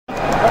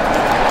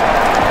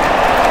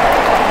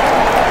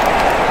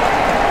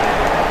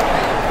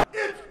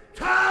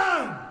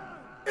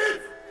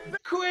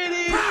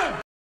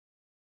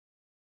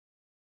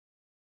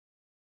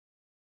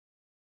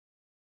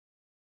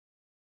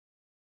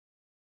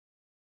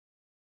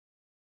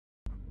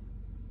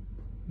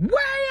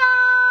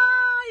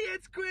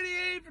It's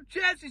Quinny from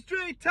Chelsea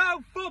Street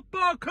Town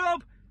Football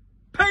Club.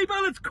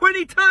 People, it's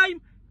Quinny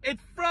time.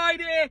 It's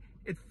Friday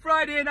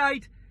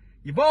night.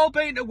 You've all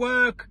been to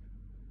work.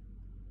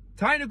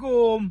 Time to go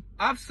home,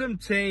 have some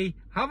tea,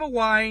 have a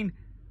wine,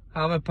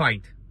 have a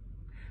pint.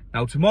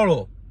 Now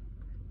tomorrow,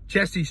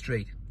 Chelsea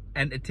Street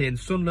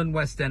entertains Sunderland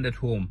West End at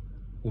home.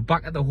 We're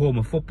back at the home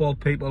of football,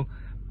 people.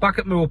 Back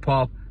at Moor,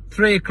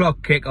 3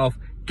 o'clock kick-off.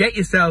 Get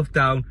yourself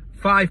down,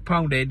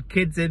 £5 in,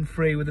 kids in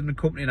free with an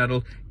accompanying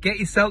adult. Get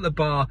yourself the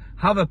bar,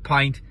 have a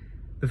pint.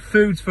 The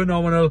food's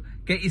phenomenal.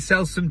 Get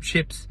yourself some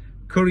chips,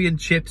 curry and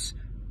chips,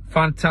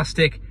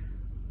 fantastic.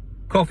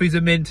 Coffees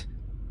a mint,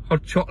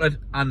 hot chocolate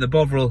and the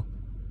Bovril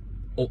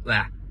up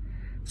there.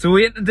 So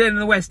we entered in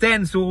the West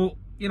End, so,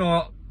 you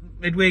know,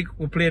 midweek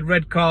we played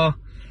Red Car,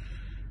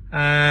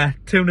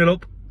 2-0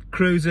 up,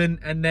 cruising,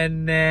 and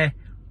then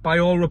by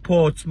all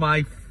reports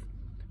my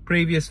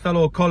previous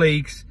fellow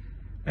colleagues,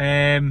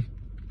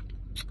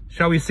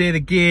 shall we say, the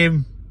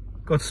game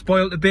got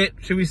spoilt a bit,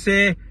 shall we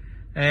say.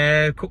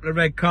 A couple of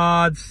red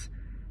cards,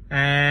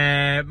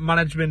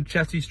 management,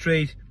 Chelsea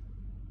Street,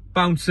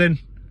 bouncing.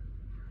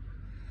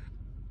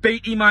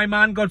 Beatty, my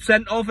man, got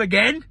sent off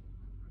again.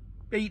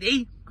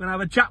 Beatty, gonna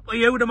have a chat with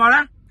you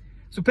tomorrow.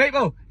 So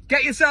people,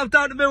 get yourself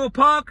down to Moor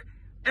Park.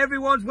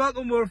 Everyone's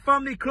welcome. We're a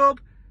family club.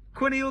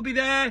 Quinny will be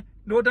there.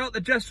 No doubt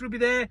the Jester will be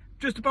there.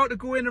 Just about to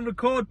go in and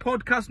record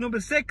podcast number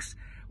 6.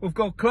 We've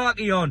got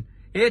Clarky on.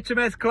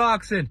 HMS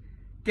Clarkson.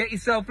 Get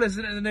yourself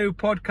listening to the new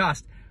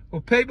podcast.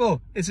 Well,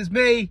 people, this is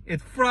me.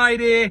 It's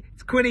Friday.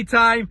 It's Quinny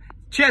time.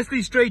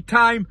 Chelsea Street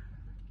time.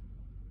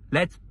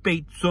 Let's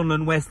beat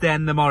Sunderland West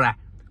End tomorrow.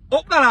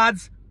 Up the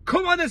lads.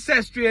 Come on the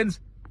Cestrians.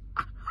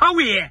 How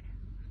are you?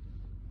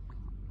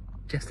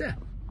 Jester's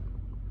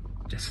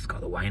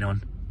got the wine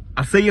on.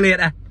 I'll see you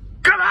later.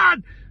 Come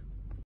on!